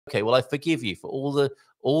Okay, well, I forgive you for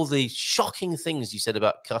all the shocking things you said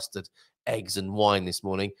about custard, eggs, and wine this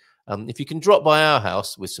morning. If you can drop by our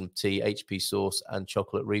house with some tea, HP sauce, and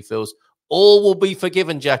chocolate refills, all will be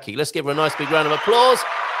forgiven, Jackie. Let's give her a nice big round of applause.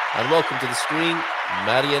 And welcome to the screen,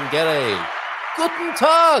 Marion Geray. Guten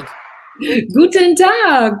Tag! Guten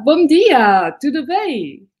Tag! Bom dia! Tudo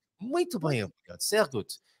bem? Muito bem, obrigado. Sehr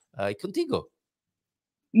gut. Contigo?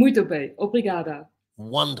 Muito bem. Obrigada.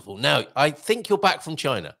 Wonderful. Now, I think you're back from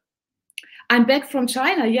China. I'm back from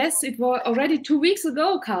China. Yes, it was already 2 weeks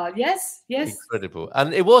ago, Carl. Yes, yes. Incredible.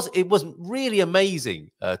 And it was really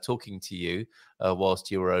amazing talking to you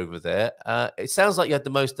whilst you were over there. It sounds like you had the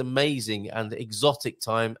most amazing and exotic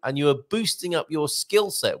time, and you were boosting up your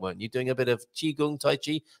skill set, weren't you? Doing a bit of Qigong, Tai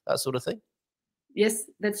Chi, that sort of thing? Yes,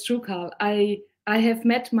 that's true, Carl. I have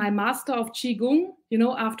met my master of Qigong, you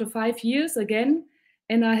know, after 5 years again,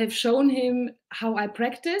 and I have shown him how I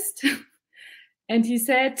practiced. And he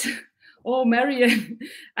said, "Oh, Marion,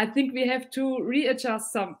 I think we have to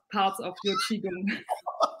readjust some parts of your Qigong."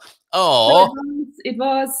 Oh, so it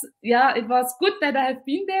was good that I have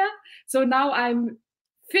been there. So now I'm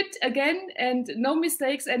fit again and no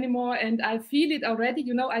mistakes anymore. And I feel it already.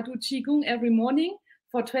 You know, I do Qigong every morning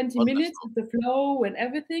for 20 minutes with the flow and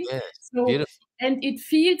everything. yes, so beautiful. And it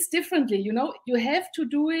feels differently. You know, you have to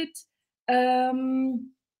do it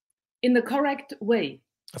in the correct way.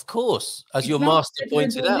 Of course, as your master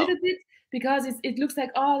pointed out. Because it looks like,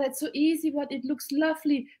 oh, that's so easy, but it looks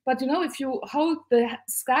lovely. But, you know, if you hold the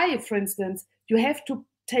sky, for instance, you have to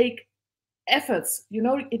take efforts. You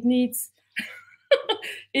know, it needs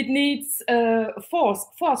it needs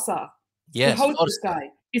forza. Yes, to hold the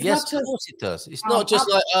sky. It's yes, not just, of course it does. It's not just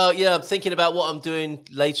like, oh, yeah, I'm thinking about what I'm doing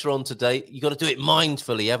later on today. You got to do it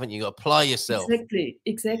mindfully, haven't you? You got to apply yourself.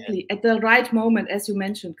 Exactly. Yeah. At the right moment, as you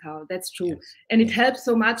mentioned, Carl. That's true. Yes. And it helps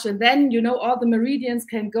so much. And then, you know, all the meridians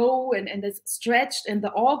can go and it's stretched, and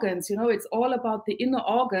the organs, you know, it's all about the inner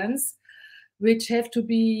organs, which have to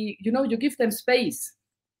be, you know, you give them space.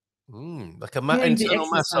 Like an internal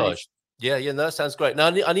massage. Yeah, no, that sounds great. Now,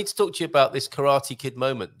 I need to talk to you about this Karate Kid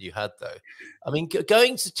moment you had, though. I mean,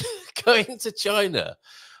 going to China,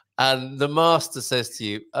 and the master says to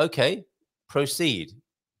you, "Okay, proceed,"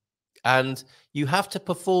 and you have to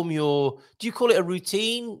perform your. Do you call it a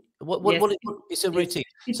routine? What it's a routine.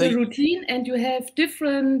 It's a routine, and you have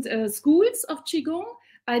different schools of Qigong.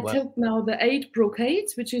 I took now the 8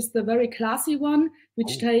 brocades, which is the very classy one,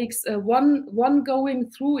 which takes one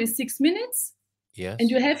going through is 6 minutes. Yes. And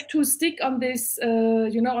you have to stick on this,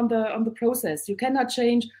 you know, on the process. You cannot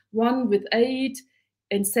change 1 with 8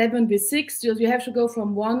 and 7 with 6. You have to go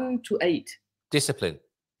from 1 to 8. Discipline.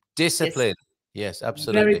 Yes,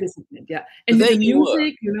 absolutely. Very disciplined, yeah. And with the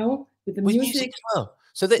music, you know, with the music as well.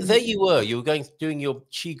 So there you were. You were doing your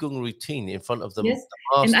Qigong routine in front of the master.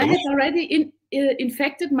 And I have already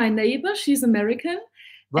infected my neighbor. She's American.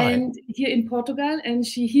 Right. And here in Portugal, and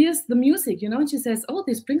she hears the music, you know, and she says, "Oh,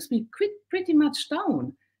 this brings me pretty much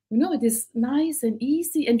down. You know, it is nice and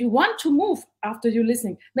easy, and you want to move after you're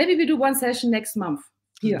listening. Maybe we do 1 session next month."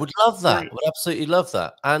 Here. Would love that. Right. Would absolutely love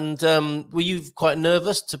that. And were you quite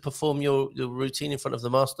nervous to perform your routine in front of the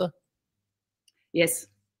master? Yes.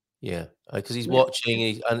 Yeah, because he's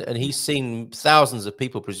watching, and he's seen thousands of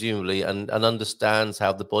people, presumably, and understands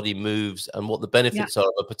how the body moves and what the benefits are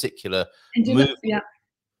of a particular movement.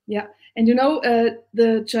 Yeah, and you know,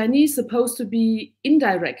 the Chinese supposed to be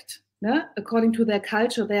indirect, according to their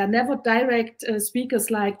culture. They are never direct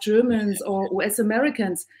speakers like Germans or US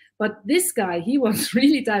Americans. But this guy, he was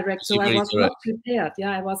really direct. So I was not prepared.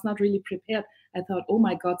 Yeah, I was not really prepared. I thought, oh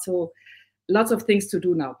my God, so lots of things to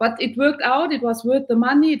do now. But it worked out. It was worth the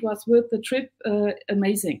money. It was worth the trip.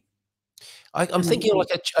 Amazing. I'm thinking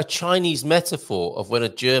like a Chinese metaphor of when a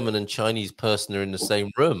German and Chinese person are in the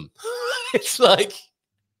same room. It's like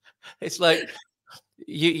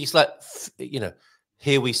you know,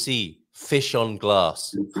 here we see fish on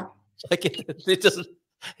glass. Like it doesn't.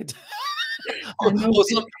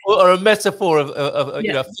 Or a metaphor of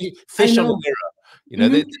you know, fish on a mirror. You know,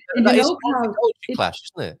 that is a culture clash,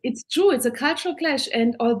 isn't it? It's true. It's a cultural clash.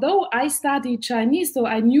 And although I studied Chinese, so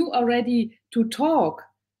I knew already to talk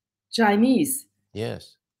Chinese.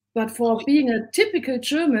 Yes. But for being a typical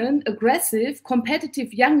German, aggressive,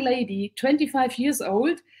 competitive young lady, 25 years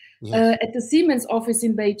old, at the Siemens office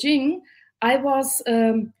in Beijing, I was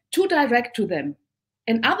too direct to them.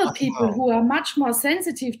 And other people who are much more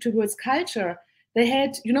sensitive towards culture, they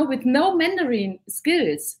had, you know, with no Mandarin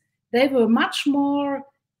skills, they were much more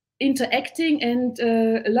interacting and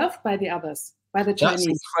loved by the others, by the Chinese.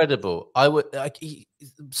 That's incredible.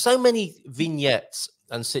 So many vignettes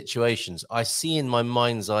and situations I see in my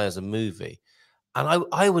mind's eye as a movie. And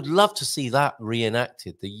I would love to see that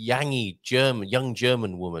reenacted. The young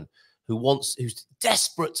German woman who's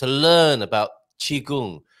desperate to learn about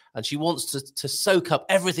Qigong, and she wants to soak up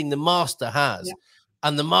everything the master has. Yeah.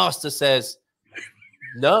 And the master says,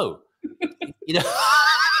 no, you know,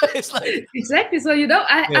 it's like. Exactly. So, you know,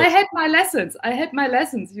 I had my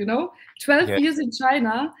lessons. You know, 12 years in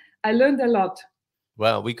China. I learned a lot.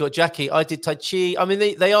 Well, we got Jackie. I did Tai Chi. I mean,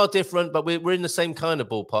 they are different, but we're in the same kind of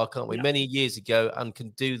ballpark, aren't we? Yeah. Many years ago, and can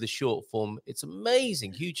do the short form. It's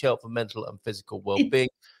amazing. Huge help for mental and physical well-being.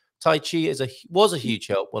 Tai Chi was a huge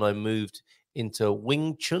help when I moved into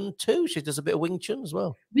Wing Chun too. She does a bit of Wing Chun as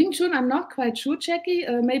well. Wing Chun, I'm not quite sure, Jackie.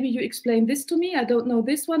 Maybe you explain this to me. I don't know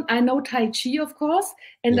this one. I know Tai Chi, of course.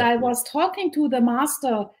 And I was talking to the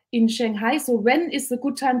master in Shanghai. So when is the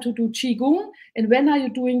good time to do Qigong? And when are you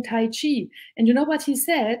doing Tai Chi? And you know what he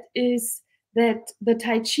said is that the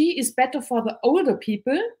Tai Chi is better for the older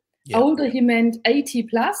people. Yeah. Older, he meant 80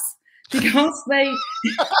 plus, because they...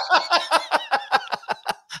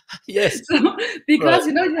 Yes. So, because,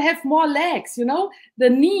 you know, you have more legs, you know, the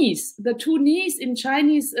knees, the two knees in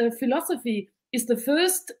Chinese philosophy is the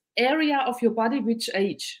first area of your body which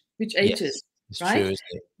ages, right? True,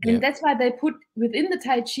 and that's why they put within the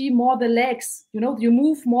Tai Chi more the legs, you know, you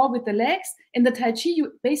move more with the legs. In the Tai Chi,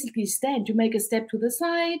 you basically stand, you make a step to the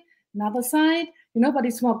side, another side, you know, but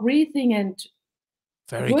it's more breathing and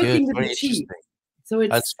very good, very interesting. So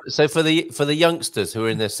it's so for the youngsters who are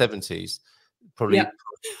in their 70s, probably. Yeah.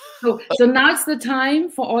 So now it's the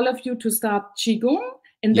time for all of you to start Qigong,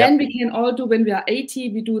 and then we can all do, when we are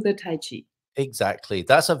 80, we do the Tai Chi. Exactly.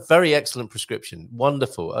 That's a very excellent prescription.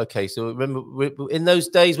 Wonderful. Okay, so remember, in those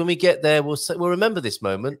days when we get there, we'll remember this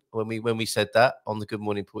moment when we said that on the Good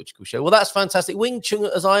Morning Portugal show. Well, that's fantastic. Wing Chun,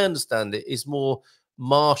 as I understand it, is more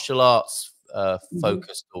martial arts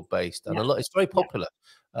focused or based, and it's very popular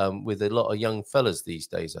with a lot of young fellas these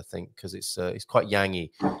days, I think, because it's quite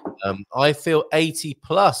yangy. I feel 80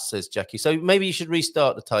 plus, says Jackie. So maybe you should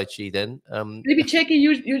restart the Tai Chi then. Maybe, Jackie,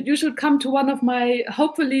 you should come to one of my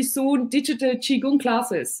hopefully soon digital Qigong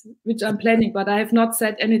classes, which I'm planning, but I have not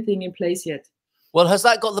set anything in place yet. Well, has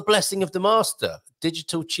that got the blessing of the master?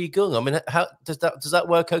 Digital Qigong. I mean, how does that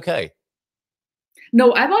work? Okay.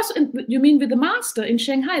 No, you mean with the master in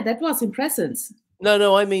Shanghai? That was in presence.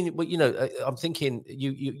 No, I mean, well, you know, I'm thinking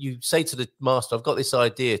you say to the master, I've got this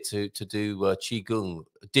idea to do Qigong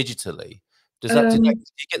digitally. Did you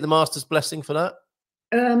get the master's blessing for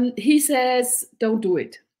that? He says, don't do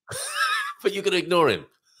it. But you're going to ignore him.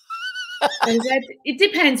 And that, it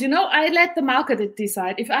depends, you know, I let the market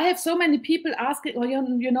decide. If I have so many people asking, oh,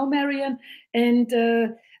 you know, Marion,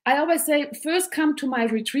 and I always say, first come to my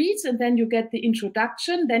retreats, and then you get the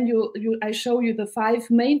introduction. Then I show you the 5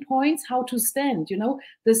 main points, how to stand. You know,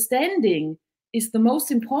 the standing is the most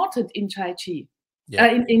important in Tai Chi,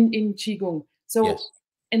 in Qigong. So,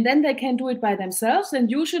 and then they can do it by themselves. And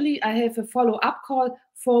usually I have a follow-up call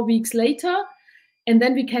 4 weeks later, and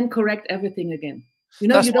then we can correct everything again. You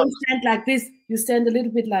know, you don't stand like this. You stand a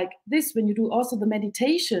little bit like this when you do also the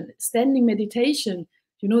meditation, standing meditation.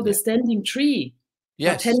 You know, the standing tree.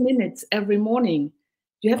 Yes. 10 minutes every morning.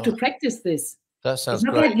 You have to practice this. That sounds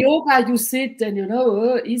great. It's not like yoga, you sit and, you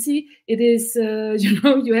know, easy. It is, you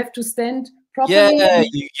know, you have to stand properly. Yeah,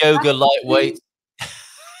 you yoga lightweight.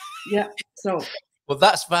 Yeah, so. Well,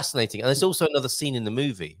 that's fascinating. And there's also another scene in the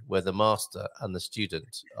movie where the master and the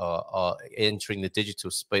student are entering the digital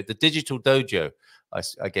space, the digital dojo,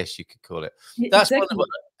 I guess you could call it. That's wonderful.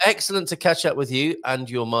 Excellent to catch up with you and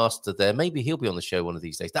your master there. Maybe he'll be on the show one of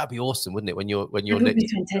these days. That'd be awesome, wouldn't it? When you're that would be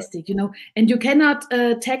fantastic, you know. And you cannot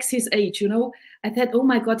text his age, you know. I thought, oh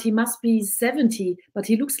my God, he must be 70, but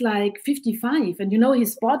he looks like 55. And you know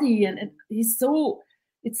his body, and he's so,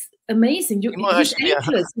 it's amazing. He's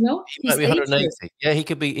ageless, you know. He might be 180. Yeah, he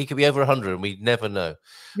could be over 100, and we never know.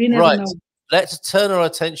 We never know. Let's turn our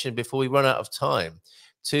attention before we run out of time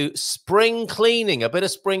to spring cleaning, a bit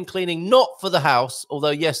of spring cleaning, not for the house,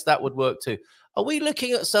 although yes, that would work too. Are we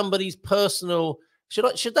looking at somebody's personal,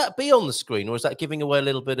 should that be on the screen, or is that giving away a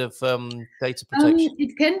little bit of data protection?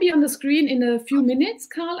 It can be on the screen in a few minutes,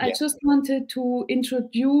 Carl. I just wanted to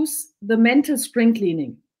introduce the mental spring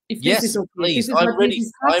cleaning. If yes, this is okay. please,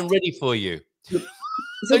 I'm ready for you.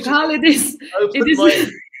 So Carl, it is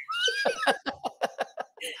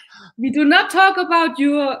we do not talk about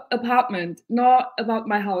your apartment, nor about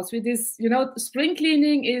my house. It is, you know, spring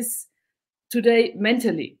cleaning is today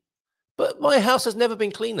mentally. But my house has never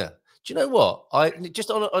been cleaner. Do you know what?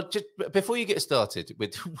 Just before you get started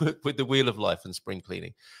with the wheel of life and spring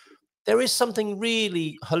cleaning, there is something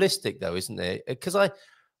really holistic, though, isn't there? Because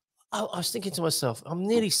I was thinking to myself, I'm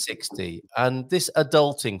nearly 60, and this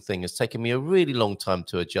adulting thing has taken me a really long time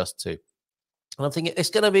to adjust to. And I'm thinking it's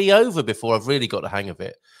going to be over before I've really got the hang of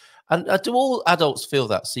it. And do all adults feel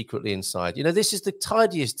that secretly inside? You know, this is the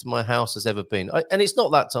tidiest my house has ever been. And it's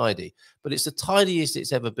not that tidy, but it's the tidiest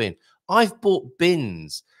it's ever been. I've bought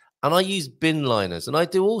bins and I use bin liners and I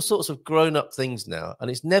do all sorts of grown-up things now. And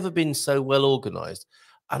it's never been so well organized.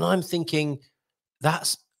 And I'm thinking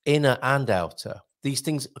that's inner and outer. These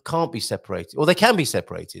things can't be separated, or they can be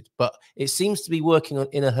separated, but it seems to be working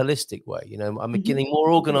in a holistic way. You know, I'm getting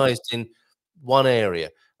more organized in one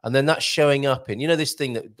area, and then that's showing up in, you know, this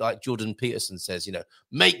thing that like Jordan Peterson says, you know,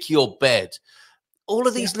 make your bed. All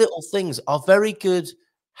of these little things are very good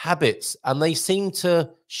habits, and they seem to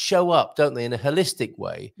show up, don't they, in a holistic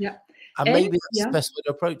way? Yeah. And maybe that's the best way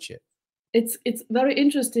to approach it. It's very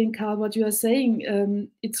interesting, Carl, what you are saying.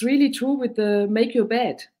 It's really true with the make your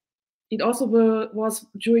bed. It also was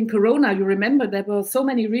during Corona. You remember there were so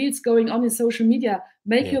many reels going on in social media.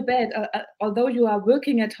 Make your bed, although you are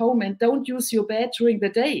working at home, and don't use your bed during the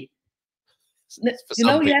day. You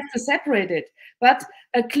know, you have to separate it. But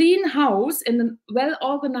a clean house and a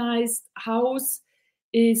well-organized house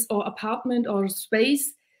or apartment or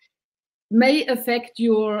space may affect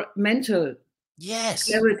your mental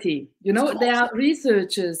clarity. You know, there are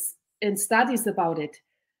researches and studies about it.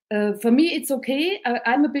 For me, it's okay.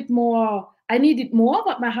 I'm a bit more, I need it more,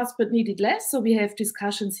 but my husband needed less. So we have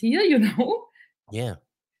discussions here, you know. Yeah.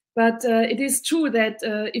 But it is true that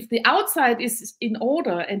if the outside is in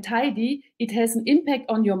order and tidy, it has an impact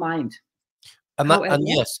on your mind. And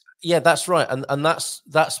yes, yeah, that's right. And that's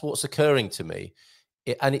what's occurring to me.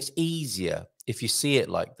 And it's easier if you see it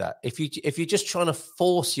like that. If you're just trying to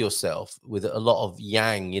force yourself with a lot of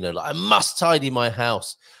yang, you know, like I must tidy my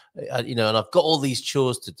house, you know, and I've got all these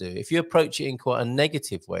chores to do. If you approach it in quite a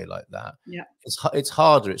negative way like that, it's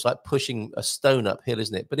harder. It's like pushing a stone uphill,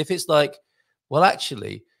 isn't it? But if it's like, well,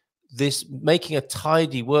 actually, this making a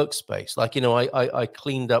tidy workspace, like, you know, I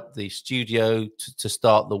cleaned up the studio to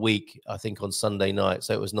start the week, I think on Sunday night.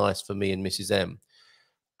 So it was nice for me and Mrs. M.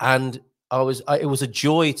 And it was a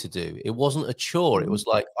joy to do. It wasn't a chore. It was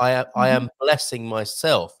like, I am blessing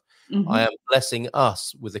myself. I am blessing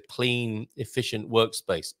us with a clean, efficient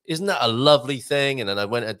workspace. Isn't that a lovely thing? And then I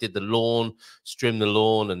went and did the lawn, trimmed the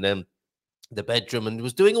lawn, and then the bedroom, and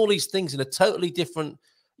was doing all these things in a totally different,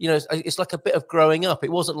 you know, it's like a bit of growing up.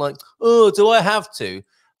 It wasn't like, oh, do I have to?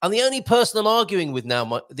 And the only person I'm arguing with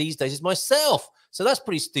now these days is myself. So that's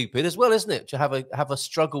pretty stupid as well, isn't it? To have a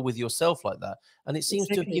struggle with yourself like that. And it seems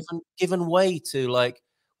to have given way to like,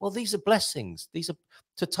 well, these are blessings. These are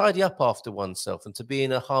to tidy up after oneself and to be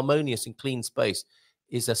in a harmonious and clean space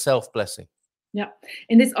is a self-blessing. Yeah.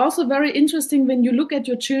 And it's also very interesting when you look at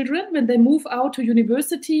your children, when they move out to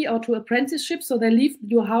university or to apprenticeship, so they leave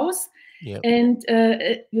your house. And,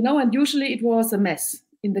 you know, and usually it was a mess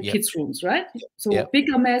in the kids' rooms, right? So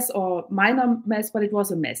bigger mess or minor mess, but it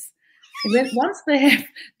was a mess. And once they have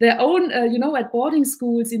their own, you know, at boarding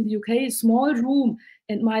schools in the UK, small room,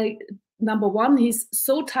 and my number one, he's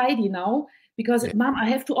so tidy now because, Mom, I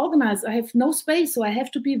have to organize. I have no space, so I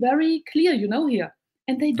have to be very clear, you know, here.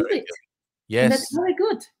 And they do it. Yes. And that's very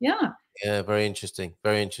good. Yeah. Yeah, very interesting.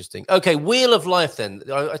 Very interesting. Okay, wheel of life then.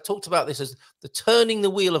 I talked about this as the turning the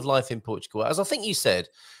wheel of life in Portugal. As I think you said,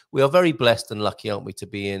 we are very blessed and lucky, aren't we, to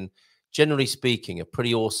be in, generally speaking, a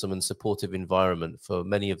pretty awesome and supportive environment for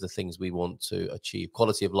many of the things we want to achieve.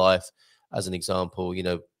 Quality of life, as an example, you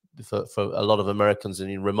know, for a lot of Americans,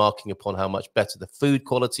 and in remarking upon how much better the food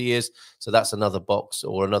quality is. So that's another box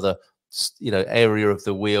or another, you know, area of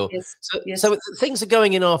the wheel. So things are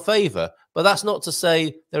going in our favor, but that's not to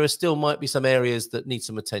say there still might be some areas that need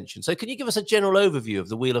some attention. So can you give us a general overview of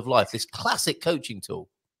the wheel of life, this classic coaching tool?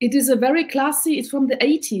 It is a very classy, it's from the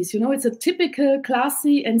 80s, you know, it's a typical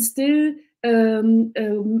classy and still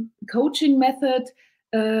coaching method,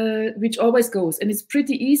 which always goes, and it's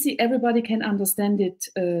pretty easy. Everybody can understand it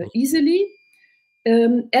easily.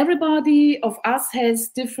 Everybody of us has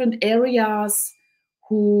different areas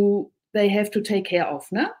who they have to take care of.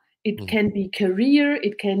 No? It can be career,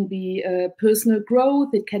 it can be personal growth,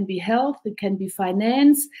 it can be health, it can be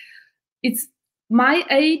finance. My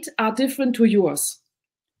 8 are different to yours.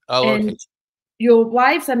 Oh, and okay. Your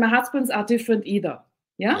wife's and my husband's are different either.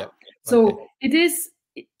 Yeah. Yep. So it is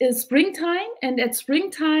springtime, and at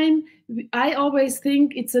springtime, I always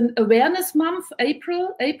think it's an awareness month.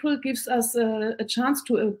 April gives us a chance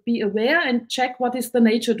to be aware and check what is the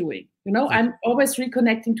nature doing. You know, I'm always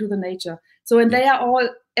reconnecting to the nature. So, and they are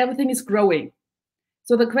everything is growing.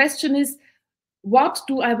 So the question is, what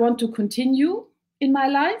do I want to continue in my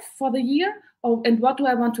life for the year? And what do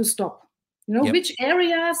I want to stop? You know, which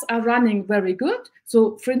areas are running very good.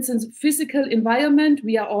 So, for instance, physical environment,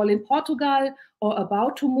 we are all in Portugal or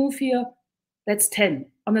about to move here. That's 10.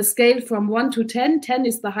 On a scale from 1 to 10, 10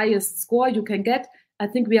 is the highest score you can get. I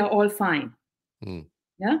think we are all fine.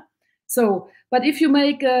 Yeah. So, but if you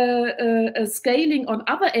make a scaling on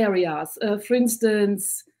other areas, for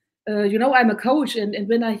instance, you know, I'm a coach, and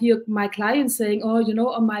when I hear my clients saying, oh, you know,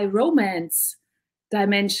 on my romance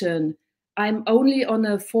dimension, I'm only on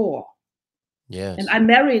a 4. Yes. And I'm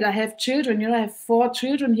married, I have children, you know, I have 4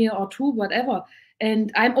 children here or 2, whatever. And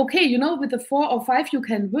I'm okay, you know, with the 4 or 5 you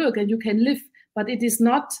can work and you can live, but it is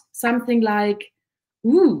not something like,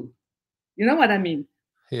 ooh, you know what I mean?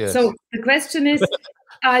 Yes. So the question is,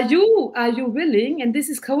 are you willing? And this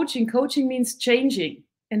is coaching. Coaching means changing,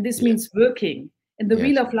 and this means working. And the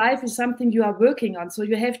wheel of life is something you are working on. So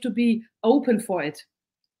you have to be open for it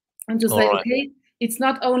and to say, okay, it's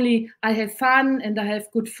not only I have fun and I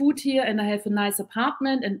have good food here and I have a nice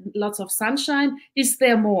apartment and lots of sunshine. Is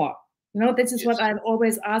there more? You know, this is what I'm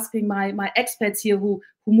always asking my expats here who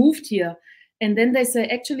moved here. And then they say,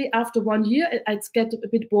 actually, after 1 year, it gets a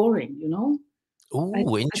bit boring, you know.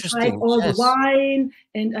 Oh, interesting. I tried all the wine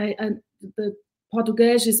and the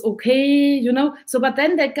Portuguese is okay, you know. So, but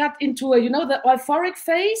then they got into a, you know, the euphoric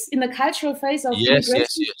phase, in the cultural phase of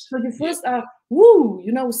immigration. So you first are, woo,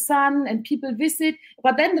 you know, sun and people visit.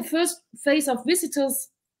 But then the first phase of visitors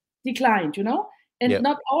declined, you know, and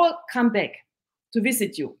not all come back to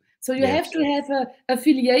visit you. So you have to have a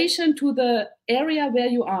affiliation to the area where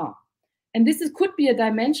you are. And this could be a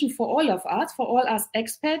dimension for all of us, for all us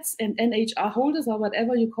expats and NHR holders or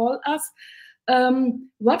whatever you call us.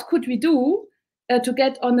 What could we do to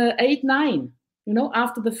get on a 8, 9, you know,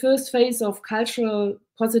 after the first phase of cultural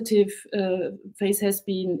positive phase has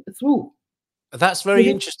been through? That's very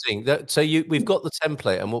interesting. So we've got the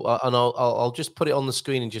template, and I'll just put it on the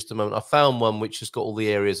screen in just a moment. I found one which has got all the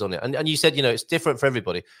areas on it, and you said, you know, it's different for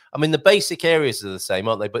everybody. I mean, the basic areas are the same,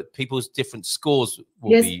 aren't they? But people's different scores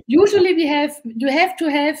will be. Usually you have to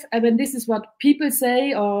have. I mean, this is what people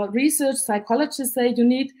say, or research psychologists say. You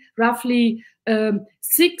need roughly 5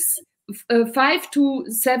 to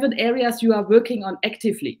 7 areas you are working on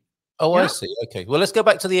actively. Oh, I see. Okay. Well, let's go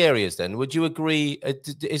back to the areas then. Would you agree?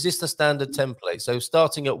 Is this the standard template? So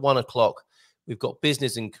starting at 1 o'clock, we've got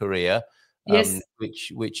business and career.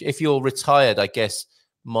 Which if you're retired, I guess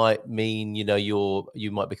might mean, you know,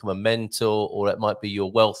 you might become a mentor, or it might be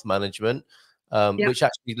your wealth management, which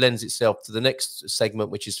actually lends itself to the next segment,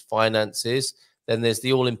 which is finances. Then there's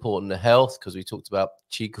the all important health, because we talked about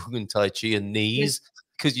Qigong and Tai Chi and knees.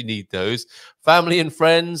 Because you need those. Family and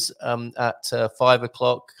friends at 5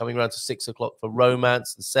 o'clock, coming around to 6 o'clock for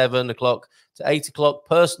romance, and 7 o'clock to 8 o'clock,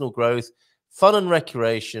 personal growth, fun and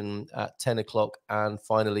recreation at 10 o'clock, and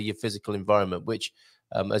finally your physical environment, which,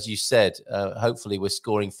 as you said, hopefully we're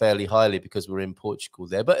scoring fairly highly because we're in Portugal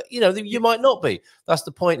there. But, you know, you might not be. That's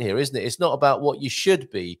the point here, isn't it? It's not about what you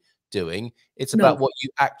should be doing. It's about what you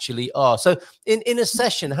actually are. So in a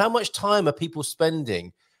session, how much time are people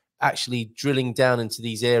spending actually drilling down into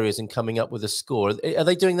these areas and coming up with a score? Are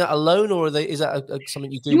they doing that alone, or is that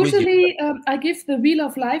something you do? Usually, I give the wheel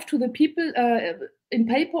of life to the people in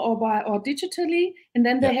paper or digitally, and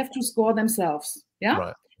then they have to score themselves.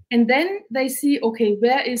 Yeah, and then they see, okay,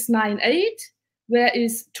 where is 9, 8, where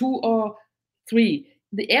is 2 or 3?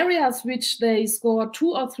 The areas which they score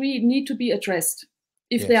 2 or 3 need to be addressed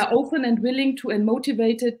if they are open and willing to and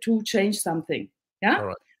motivated to change something. Yeah. All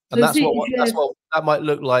right. And that's what that might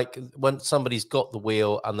look like when somebody's got the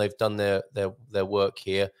wheel and they've done their work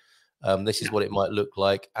here. This is what it might look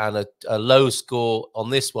like. And a low score on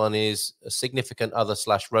this one is a significant other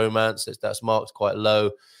 / romance. That's marked quite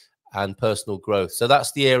low, and personal growth. So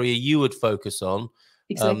that's the area you would focus on.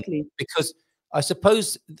 Exactly. Because I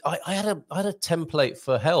suppose I had a template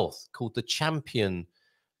for health called the Champion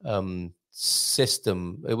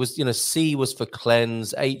system. It was, you know, C was for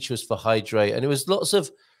cleanse, H was for hydrate, and it was lots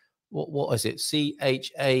of what is it?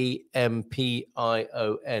 CHAMPION.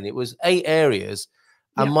 It was 8 areas,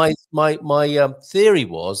 and my theory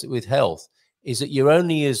was with health is that you're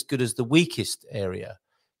only as good as the weakest area,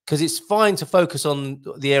 because it's fine to focus on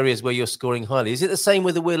the areas where you're scoring highly. Is it the same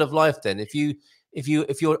with the wheel of life then? If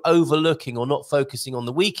you're overlooking or not focusing on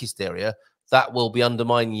the weakest area, that will be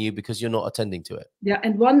undermining you because you're not attending to it. Yeah,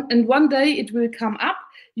 and one day it will come up.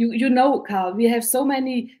 You know, Carl, we have so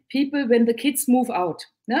many people when the kids move out.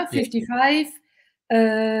 55,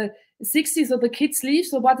 60, so the kids leave.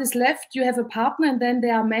 So what is left? You have a partner, and then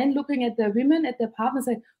there are men looking at their women, at their partner,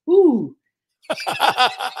 saying, "Ooh."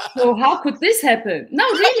 So how could this happen? No,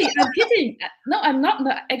 really, I'm kidding. No, I'm not.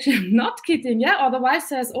 No, actually, I'm not kidding. Yeah, or the wife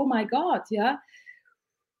says, "Oh my God, yeah."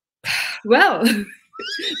 Well,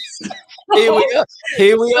 here we are.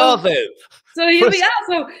 Here we are then. So here we are.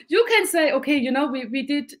 So you can say, okay, you know, we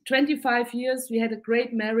did 25 years. We had a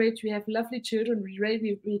great marriage. We have lovely children.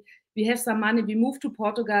 We have some money. We moved to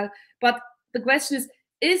Portugal. But the question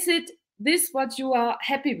is it this what you are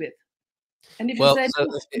happy with? And if you say, no,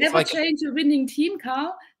 never change a winning team,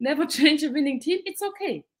 Carl, never change a winning team, it's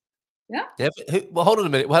okay. Yeah. Well, hold on a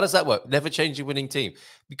minute. How does that work? Never change your winning team,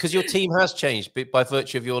 because your team has changed by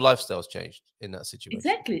virtue of your lifestyle's changed in that situation.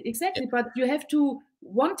 Exactly. Yeah. But you have to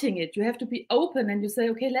wanting it. You have to be open, and you say,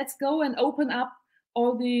 okay, let's go and open up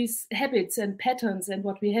all these habits and patterns and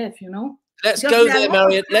what we have. You know. Let's go there,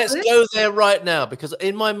 Marion. Let's go there right now, because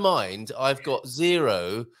in my mind, I've got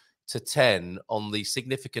 0 to 10 on the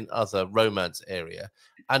significant other romance area.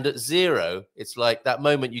 And at 0, it's like that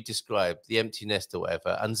moment you described, the empty nest or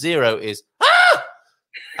whatever. And 0 is, ah!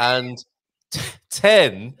 And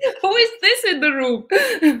 10. Who is this in the room?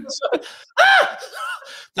 Ah!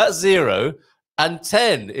 That's 0. And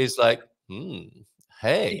 10 is like,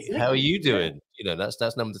 hey, exactly. How are you doing? You know,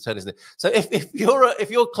 that's number 10, isn't it? So if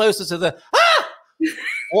you're closer to the,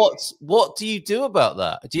 what do you do about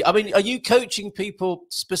that? I mean, are you coaching people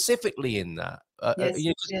specifically in that?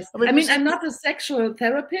 Yes. I mean, I'm not a sexual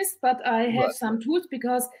therapist, but I have some tools,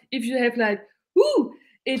 because if you have like,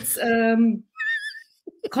 it's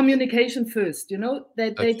communication first, you know,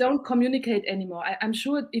 that they don't communicate anymore. I'm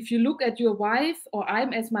sure if you look at your wife, or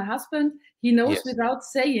I'm as my husband, he knows without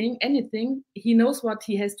saying anything, he knows what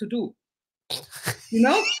he has to do, you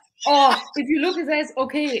know? Or if you look, it says,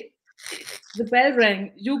 okay, the bell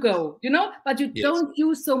rang, you go, you know, but you don't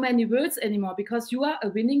use so many words anymore, because you are a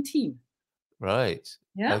winning team. Right.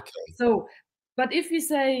 Yeah. Okay. So, but if we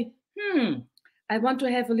say, I want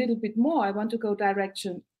to have a little bit more, I want to go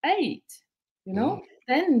direction 8, you know,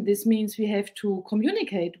 then this means we have to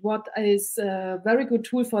communicate. What is a very good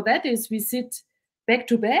tool for that is we sit back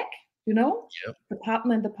to back, you know, the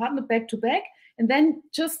partner and the partner back to back, and then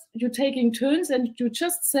just you're taking turns, and you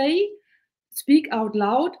just speak out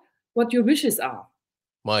loud what your wishes are.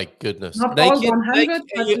 My goodness. Not naked, all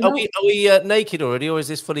 100. Are we naked already, or is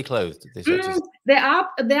this fully clothed? There are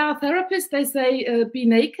therapists, they say be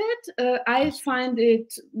naked. I find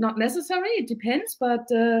it not necessary. It depends, but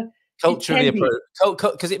culturally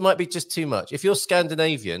appropriate, because it might be just too much. If you're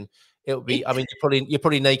Scandinavian, it'll be. I mean, you're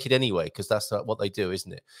probably naked anyway, because that's what they do,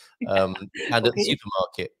 isn't it? And at the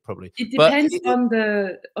supermarket, probably. It depends on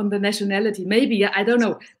the nationality, maybe. I don't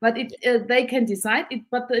know, but they can decide it.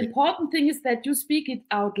 But the important thing is that you speak it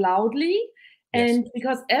out loudly, and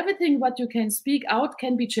because everything what you can speak out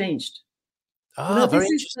can be changed.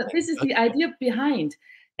 This is the idea behind,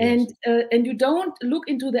 and you don't look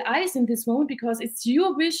into the eyes in this moment, because it's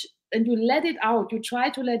your wish, and you let it out. You try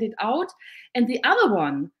to let it out, and the other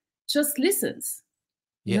one just listens,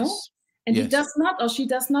 you know, and he does not, or she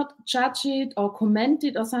does not judge it or comment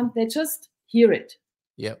it or something. They just hear it.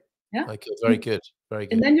 Yeah. Okay. Very good. Very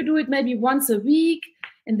good. And then you do it maybe once a week,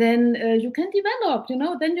 and then you can develop, you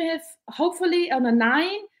know, then you have hopefully on a 9,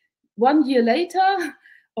 1 year later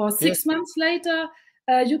or 6 months later,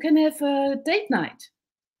 you can have a date night.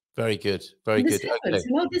 Very good. Very good. Happens,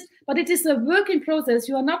 you know, but it is a working process.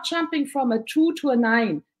 You are not jumping from a 2 to a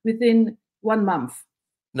 9 within 1 month.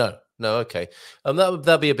 No. Okay.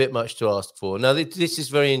 That'd be a bit much to ask for. Now, this is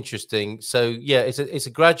very interesting. So, yeah, it's a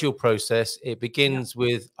gradual process. It begins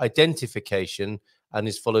with identification and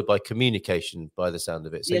is followed by communication, by the sound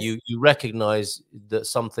of it. So you recognize that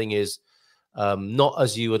something is not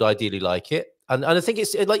as you would ideally like it, and I think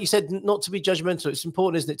it's like you said, not to be judgmental. It's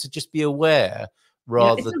important, isn't it, to just be aware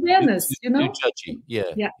rather than awareness. Too, you know, too judgy.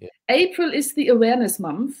 Yeah. April is the awareness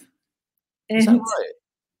month. And is that right?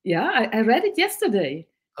 Yeah, I read it yesterday.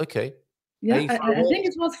 Okay. Yeah, I think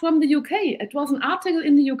it was from the UK. It was an article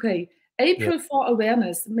in the UK. April for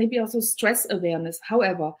awareness, maybe also stress awareness.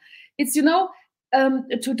 However, it's, you know,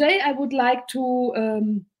 today I would like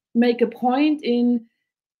to make a point in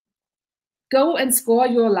go and score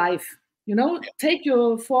your life. You know, take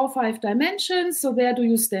your 4 or 5 dimensions. So where do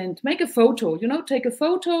you stand? Make a photo, you know, take a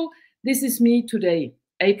photo. This is me today,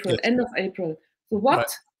 April, end of April. So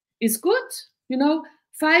what is good? You know,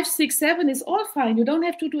 5, 6, 7 is all fine. You don't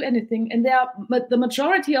have to do anything. And the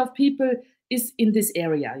majority of people is in this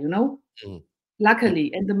area, you know,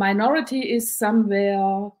 luckily. And the minority is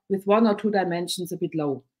somewhere with 1 or 2 dimensions a bit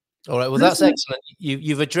low. All right. Well, that's excellent.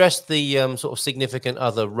 You've addressed the sort of significant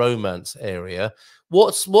other romance area.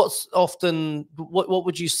 What's often, what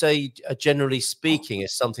would you say, generally speaking,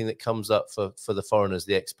 is something that comes up for the foreigners,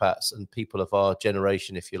 the expats, and people of our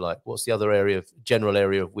generation, if you like? What's the other general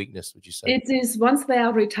area of weakness, would you say? It is, once they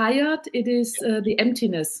are retired, it is the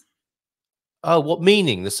emptiness. Oh, what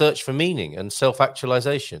meaning? The search for meaning and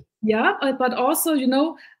self-actualization. Yeah, but also, you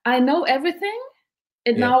know, I know everything,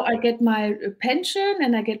 and now I get my pension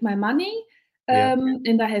and I get my money,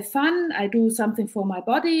 and I have fun. I do something for my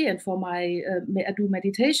body and for my I do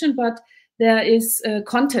meditation, but there is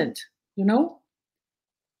content, you know.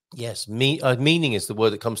 Yes, meaning is the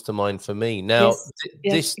word that comes to mind for me. Now,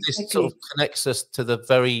 Yes, this sort of connects us to the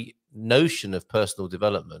very notion of personal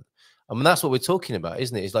development. I mean, that's what we're talking about,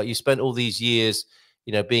 isn't it? It's like you spent all these years,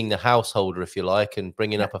 you know, being the householder, if you like, and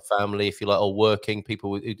bringing up a family, if you like, or working.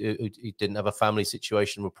 People who didn't have a family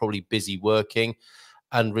situation were probably busy working,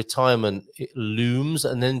 and retirement, it looms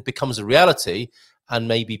and then becomes a reality, and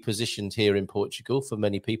may be positioned here in Portugal for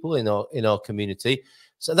many people in our community.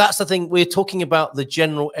 So that's the thing. We're talking about the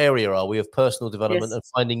general area, are we, of personal development and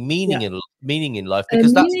finding meaning in life,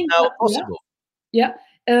 because that's now possible. Yeah.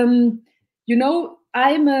 You know,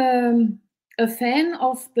 I'm a fan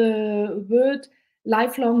of the word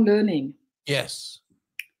lifelong learning. Yes.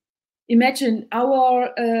 Imagine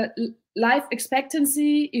our life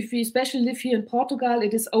expectancy, if we especially live here in Portugal,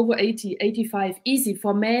 it is over 80, 85, easy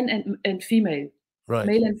for men and female. Right.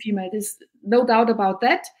 Male and female. There's no doubt about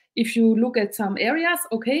that. If you look at some areas,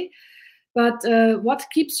 okay. But what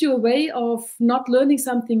keeps you away of not learning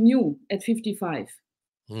something new at 55?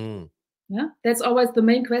 Yeah, that's always the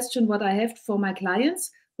main question what I have for my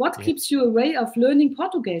clients. What keeps you away of learning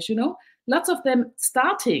Portuguese? You know, lots of them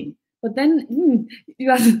starting, but then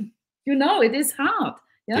you know, it is hard.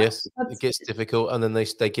 Yeah? Yes, it gets difficult, and then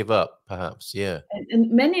they give up, perhaps. Yeah, and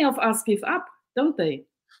many of us give up, don't they?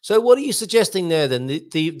 So what are you suggesting there then?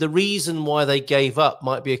 The reason why they gave up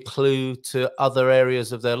might be a clue to other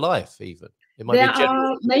areas of their life, even. It might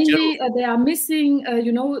be mainly they are missing,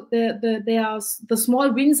 you know, the small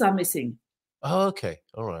wins are missing. Oh, okay.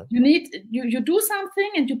 All right. You do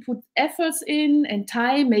something and you put efforts in and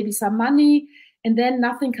time, maybe some money, and then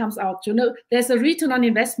nothing comes out. You know, there's a return on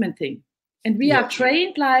investment thing. And we are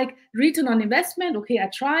trained like return on investment. Okay, I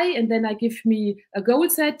try, and then I give me a goal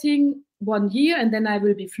setting 1 year, and then I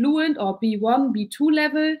will be fluent or B1, B2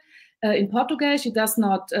 level. In Portuguese, it does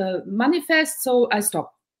not manifest, so I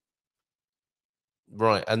stop.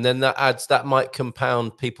 Right, and then that might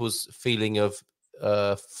compound people's feeling of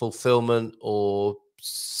fulfillment or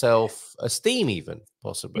self-esteem, even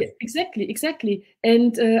possibly. Exactly.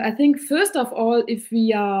 And I think first of all, if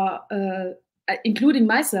we are, including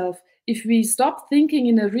myself, if we stop thinking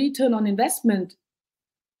in a return on investment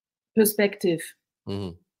perspective,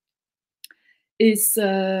 is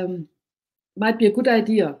might be a good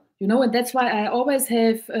idea, you know. And that's why I always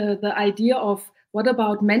have the idea of what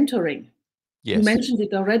about mentoring? Yes. You mentioned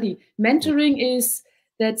it already. Mentoring is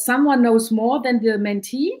that someone knows more than the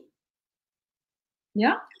mentee.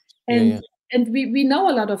 Yeah. And we know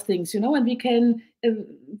a lot of things, you know, and we can,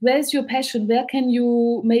 where's your passion? Where can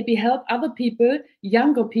you maybe help other people,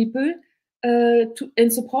 younger people,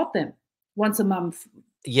 and support them once a month?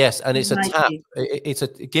 Yes, and it's a tap. It's a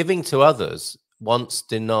giving to others once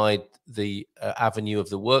denied the avenue of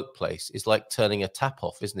the workplace is like turning a tap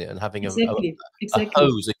off, isn't it? And having a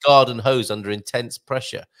hose, a garden hose under intense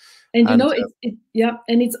pressure. And you know,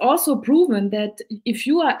 and it's also proven that if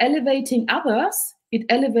you are elevating others, it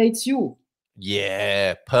elevates you.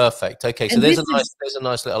 Yeah, perfect. Okay, so there's a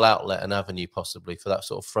nice little outlet and avenue possibly for that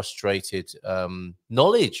sort of frustrated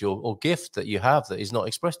knowledge or gift that you have that is not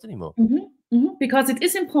expressed anymore. Because it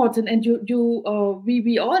is important, and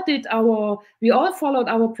we all followed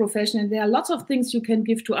our profession, and there are lots of things you can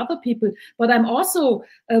give to other people. But I'm also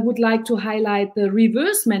would like to highlight the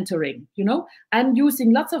reverse mentoring. You know, I'm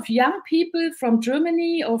using lots of young people from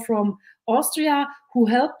Germany or from Austria who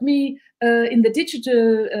helped me in the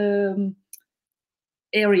digital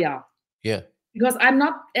area. Yeah. Because I'm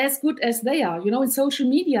not as good as they are, you know, in social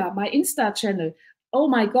media, my Insta channel. Oh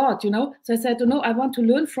my God, you know. So I said, no, I want to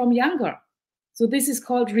learn from younger. So this is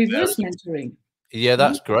called reverse mentoring. Yeah,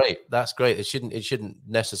 that's great. That's great. It shouldn't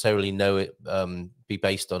necessarily be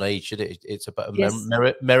based on age, should it? It's about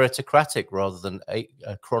meritocratic rather than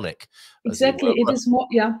chronic. Exactly. It is more.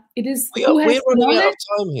 Yeah, it is. We're running out of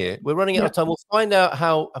time here. We're running out of time. We'll find out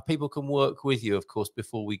how people can work with you, of course,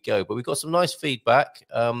 before we go. But we've got some nice feedback.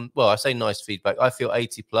 Well, I say nice feedback. I feel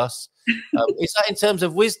 80 plus. Is that in terms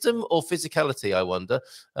of wisdom or physicality? I wonder.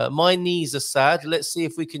 My knees are sad. Let's see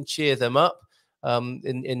if we can cheer them up.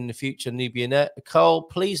 In the future, Nubianet. Carl,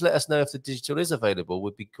 please let us know if the digital is available.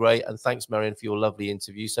 Would be great. And thanks, Marion, for your lovely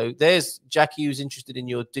interview. So there's Jackie, who's interested in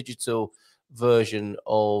your digital version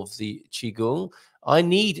of the Qigong. I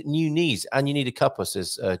need new knees, and you need a cuppa,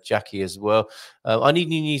 says Jackie as well. I need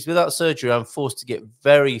new knees. Without surgery, I'm forced to get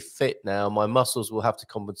very fit now. My muscles will have to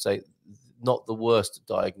compensate not the worst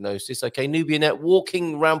diagnosis. Okay, Nubianet,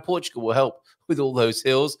 walking around Portugal will help with all those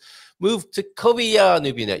hills. Move to Covilla,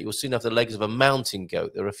 Nubianet. You will soon have the legs of a mountain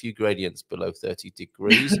goat. There are a few gradients below 30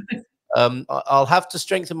 degrees. I'll have to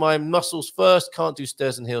strengthen my muscles first. Can't do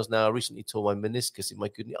stairs and hills now. I recently tore my meniscus in my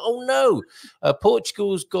kidney. Oh, no.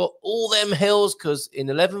 Portugal's got all them hills because in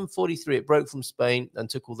 1143 it broke from Spain and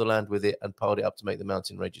took all the land with it and piled it up to make the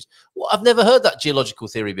mountain ranges. Well, I've never heard that geological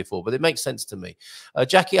theory before, but it makes sense to me.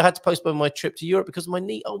 Jackie, I had to postpone my trip to Europe because of my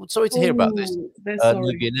knee. Oh, sorry to hear about this.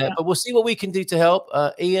 Yeah. But we'll see what we can do to help.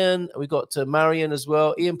 Ian, we got Marion as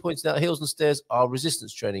well. Ian pointed out hills and stairs are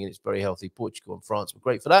resistance training and it's very healthy. Portugal and France were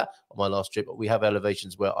great for that. On my last trip, but we have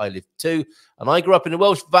elevations where I live too. And I grew up in the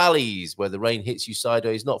Welsh valleys where the rain hits you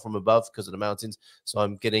sideways, not from above because of the mountains. So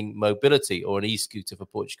I'm getting mobility or an e-scooter for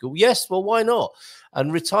Portugal. Yes, well, why not?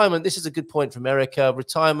 And retirement, this is a good point from Erica.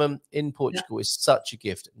 Retirement in Portugal is such a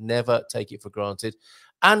gift. Never take it for granted.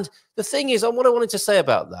 And the thing is, what I wanted to say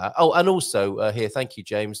about that, oh, and also here, thank you,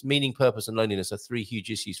 James, meaning, purpose, and loneliness are 3 huge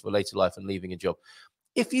issues for later life and leaving a job.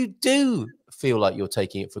 If you do feel like you're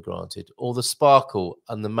taking it for granted or the sparkle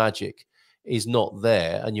and the magic is not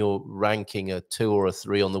there and you're ranking a 2 or a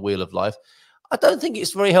 3 on the wheel of life, I don't think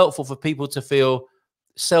it's very helpful for people to feel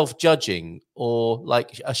self-judging or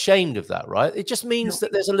like ashamed of that, right? It just means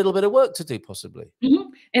that there's a little bit of work to do possibly.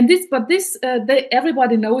 And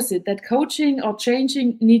everybody knows it, that coaching or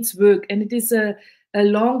changing needs work and it is a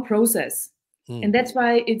long process. And that's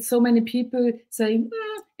why it's so many people saying,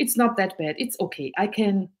 it's not that bad. It's okay. I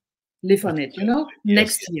can live on it, you know,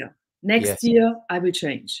 next year I will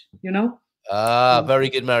change, you know. Very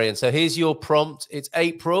good, Marion. So here's your prompt. It's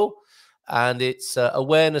April and it's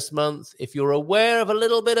awareness month. If you're aware of a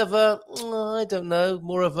little bit of a, I don't know,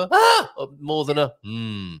 more of a, more than a,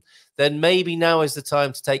 then maybe now is the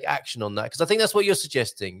time to take action on that. Because I think that's what you're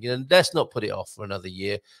suggesting. You know, let's not put it off for another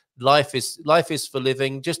year. Life is for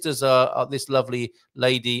living. Just as this lovely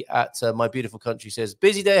lady at My Beautiful Country says,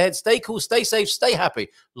 busy day ahead. Stay cool, stay safe, stay happy.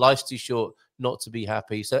 Life's too short not to be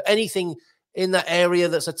happy. So anything in that area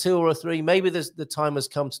that's a 2 or a 3, maybe the time has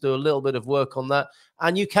come to do a little bit of work on that.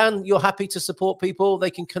 And you're happy to support people.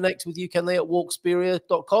 They can connect with you, can they, at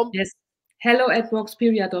walksperia.com? Yes.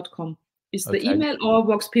 hello@walksperia.com is the email, or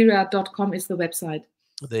walksperia.com is the website.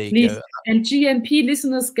 There you go. And GMP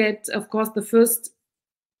listeners get, of course, the first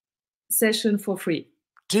session for free.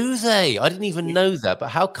 Do they? I didn't even know that, but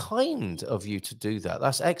how kind of you to do that.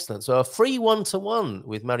 That's excellent. So a free one-to-one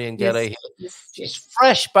with Marion Geray. She's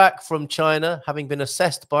fresh back from China, having been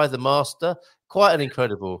assessed by the master. Quite an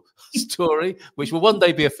incredible story, which will one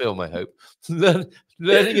day be a film, I hope. Learning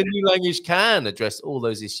a new language can address all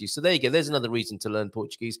those issues. So there you go. There's another reason to learn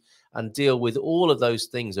Portuguese and deal with all of those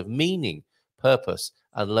things of meaning, purpose,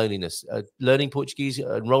 and loneliness. Learning Portuguese,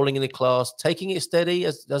 enrolling in a class, taking it steady,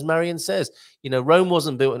 as Marion says. You know, Rome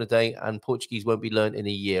wasn't built in a day, and Portuguese won't be learned in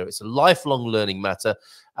a year. It's a lifelong learning matter,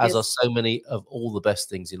 as are so many of all the best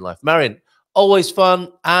things in life. Marion, always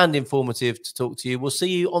fun and informative to talk to you. We'll see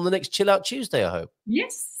you on the next Chill Out Tuesday, I hope.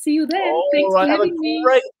 Yes, see you then. Thanks for having me.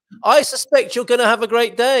 I suspect you're going to have a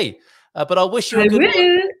great day, but I'll wish you a good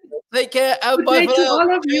one. Take care. Good day to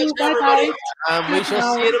all of you. Bye-bye. And we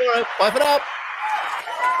shall see you tomorrow. Bye for now.